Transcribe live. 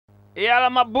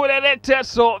Yalamabulele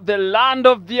Teso, the land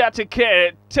of the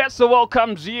Atikere. Teso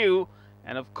welcomes you.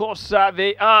 And of course,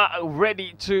 they are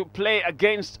ready to play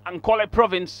against Ankole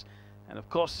province. And of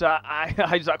course,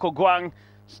 Isaac Ogwang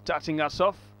starting us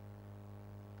off.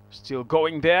 Still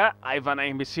going there. Ivan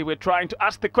AMBC, we're trying to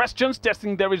ask the questions,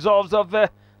 testing the resolves of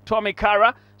Tommy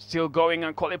Kara. Still going,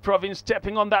 Ankole province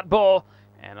stepping on that ball.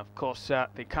 And of course,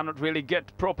 they cannot really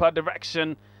get proper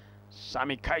direction.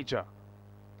 Sami Kaija.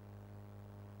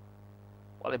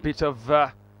 Well, a bit of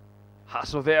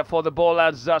hassle there for the ball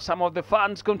as some of the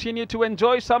fans continue to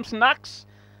enjoy some snacks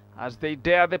as they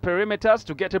dare the perimeters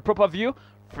to get a proper view.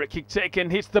 Free kick taken,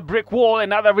 hits the brick wall.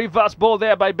 Another reverse ball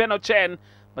there by Beno Chen,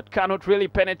 but cannot really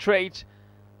penetrate.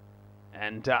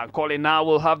 And Ankole now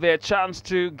will have their chance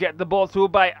to get the ball through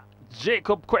by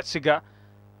Jacob Kwesiga.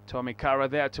 Tommy Kara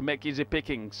there to make easy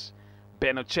pickings.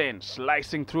 Beno Chen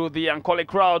slicing through the Ankole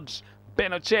crowds.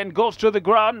 Beno Chen goes to the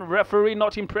ground. Referee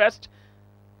not impressed.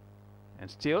 And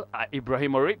still,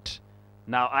 Ibrahim Orit.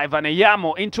 Now Ivan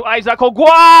Eyamo into Isaac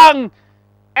Ogwang!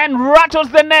 And rattles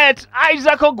the net.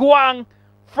 Isaac Ogwang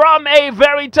from a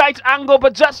very tight angle.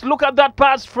 But just look at that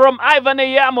pass from Ivan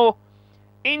Eyamo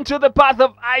into the path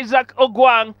of Isaac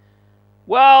Ogwang.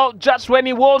 Well, just when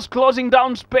he was closing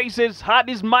down spaces, had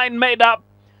his mind made up.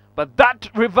 But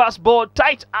that reverse ball,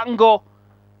 tight angle.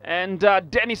 And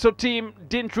Teso team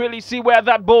didn't really see where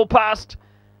that ball passed.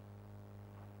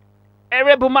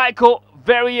 Erebu Michael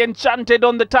very enchanted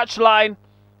on the touchline,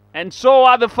 and so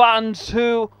are the fans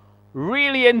who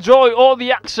really enjoy all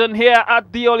the action here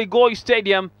at the Oligoi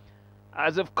Stadium,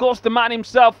 as of course the man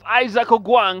himself, Isaac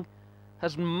Ogwang,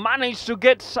 has managed to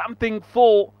get something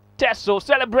for Teso.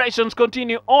 Celebrations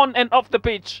continue on and off the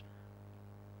pitch.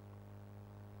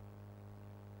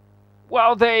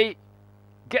 Well, they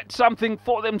get something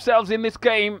for themselves in this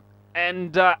game,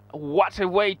 and what a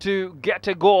way to get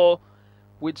a goal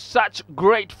with such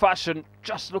great fashion.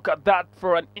 Just look at that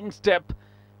for an instep.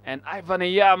 And Ivan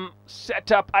Eyam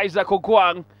set up Isaac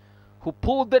Ogwang, who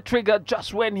pulled the trigger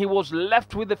just when he was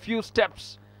left with a few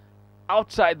steps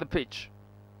outside the pitch.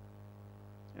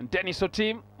 And Teso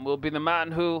team will be the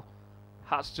man who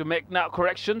has to make now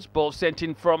corrections. Ball sent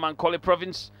in from Ankole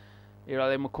province.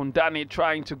 Irale Mukundani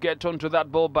trying to get onto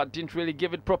that ball, but didn't really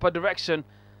give it proper direction.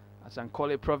 As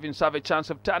Ankole province have a chance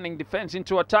of turning defense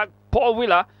into attack. Paul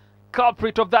Wheeler,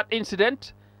 culprit of that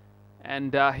incident,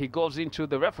 and he goes into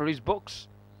the referee's books.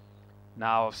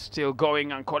 Now still going,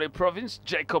 Ankole province.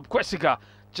 Jacob Kwesiga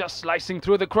just slicing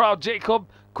through the crowd. Jacob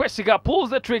Kwesiga pulls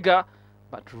the trigger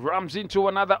but rams into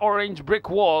another orange brick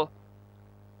wall.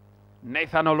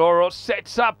 Nathan Oloro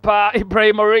sets up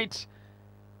Ibrahim Orit,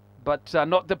 but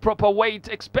not the proper weight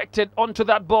expected onto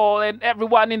that ball, and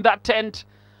everyone in that tent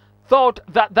thought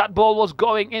that that ball was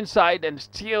going inside, and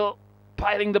still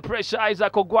piling the pressure.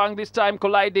 Isaac Ogwang this time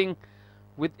colliding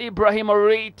with Ibrahim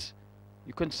Orit.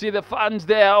 You can see the fans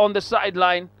there on the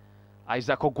sideline.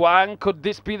 Isaac Ogwang, could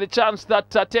this be the chance that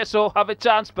Teso have a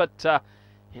chance? But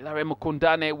Hilary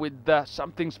Mukundane with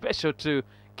something special to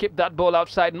keep that ball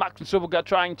outside. Max Nsubuga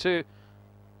trying to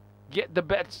get the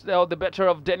better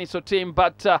of Teso team,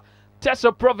 but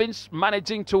Teso province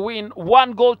managing to win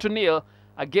 1-0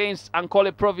 against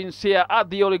Ankole province here at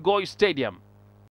the Oligoi Stadium.